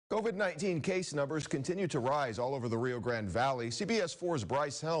COVID-19 case numbers continue to rise all over the Rio Grande Valley. CBS 4's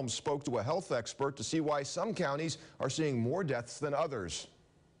Bryce Helms spoke to a health expert to see why some counties are seeing more deaths than others.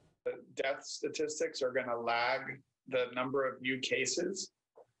 The death statistics are going to lag the number of new cases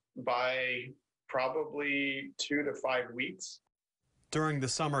by probably 2 to 5 weeks. During the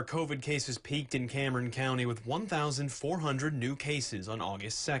summer, COVID cases peaked in Cameron County with 1,400 new cases on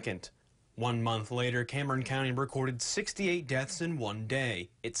August 2nd. 1 month later, Cameron County recorded 68 deaths in one day,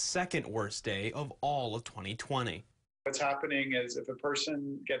 its second worst day of all of 2020. What's happening is if a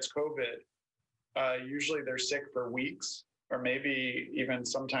person gets COVID, usually they're sick for weeks, or maybe even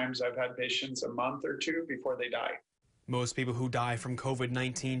sometimes I've had patients a month or two before they die. Most people who die from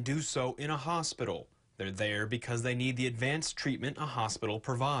COVID-19 do so in a hospital. They're there because they need the advanced treatment a hospital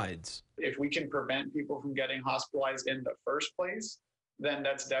provides. If we can prevent people from getting hospitalized in the first place, then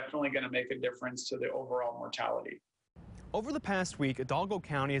that's definitely going to make a difference to the overall mortality. Over the past week, Hidalgo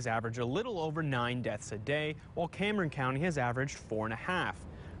County has averaged a little over 9 deaths a day, while Cameron County has averaged 4.5.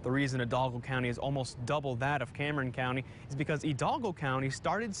 The reason Hidalgo County is almost double that of Cameron County is because Hidalgo County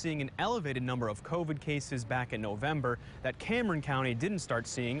started seeing an elevated number of COVID cases back in November that Cameron County didn't start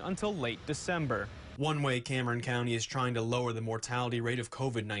seeing until late December. One way Cameron County is trying to lower the mortality rate of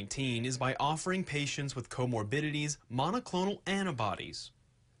COVID-19 is by offering patients with comorbidities monoclonal antibodies.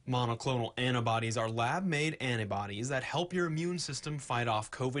 Monoclonal antibodies are lab-made antibodies that help your immune system fight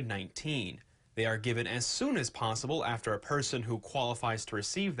off COVID-19. They are given as soon as possible after a person who qualifies to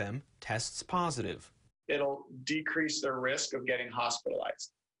receive them tests positive. It'll decrease their risk of getting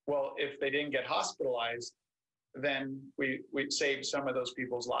hospitalized. Well, if they didn't get hospitalized, then we'd save some of those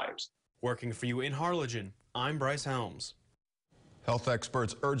people's lives. Working for you in Harlingen, I'm Bryce Helms. Health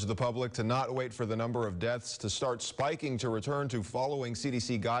experts urge the public to not wait for the number of deaths to start spiking to return to following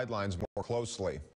CDC guidelines more closely.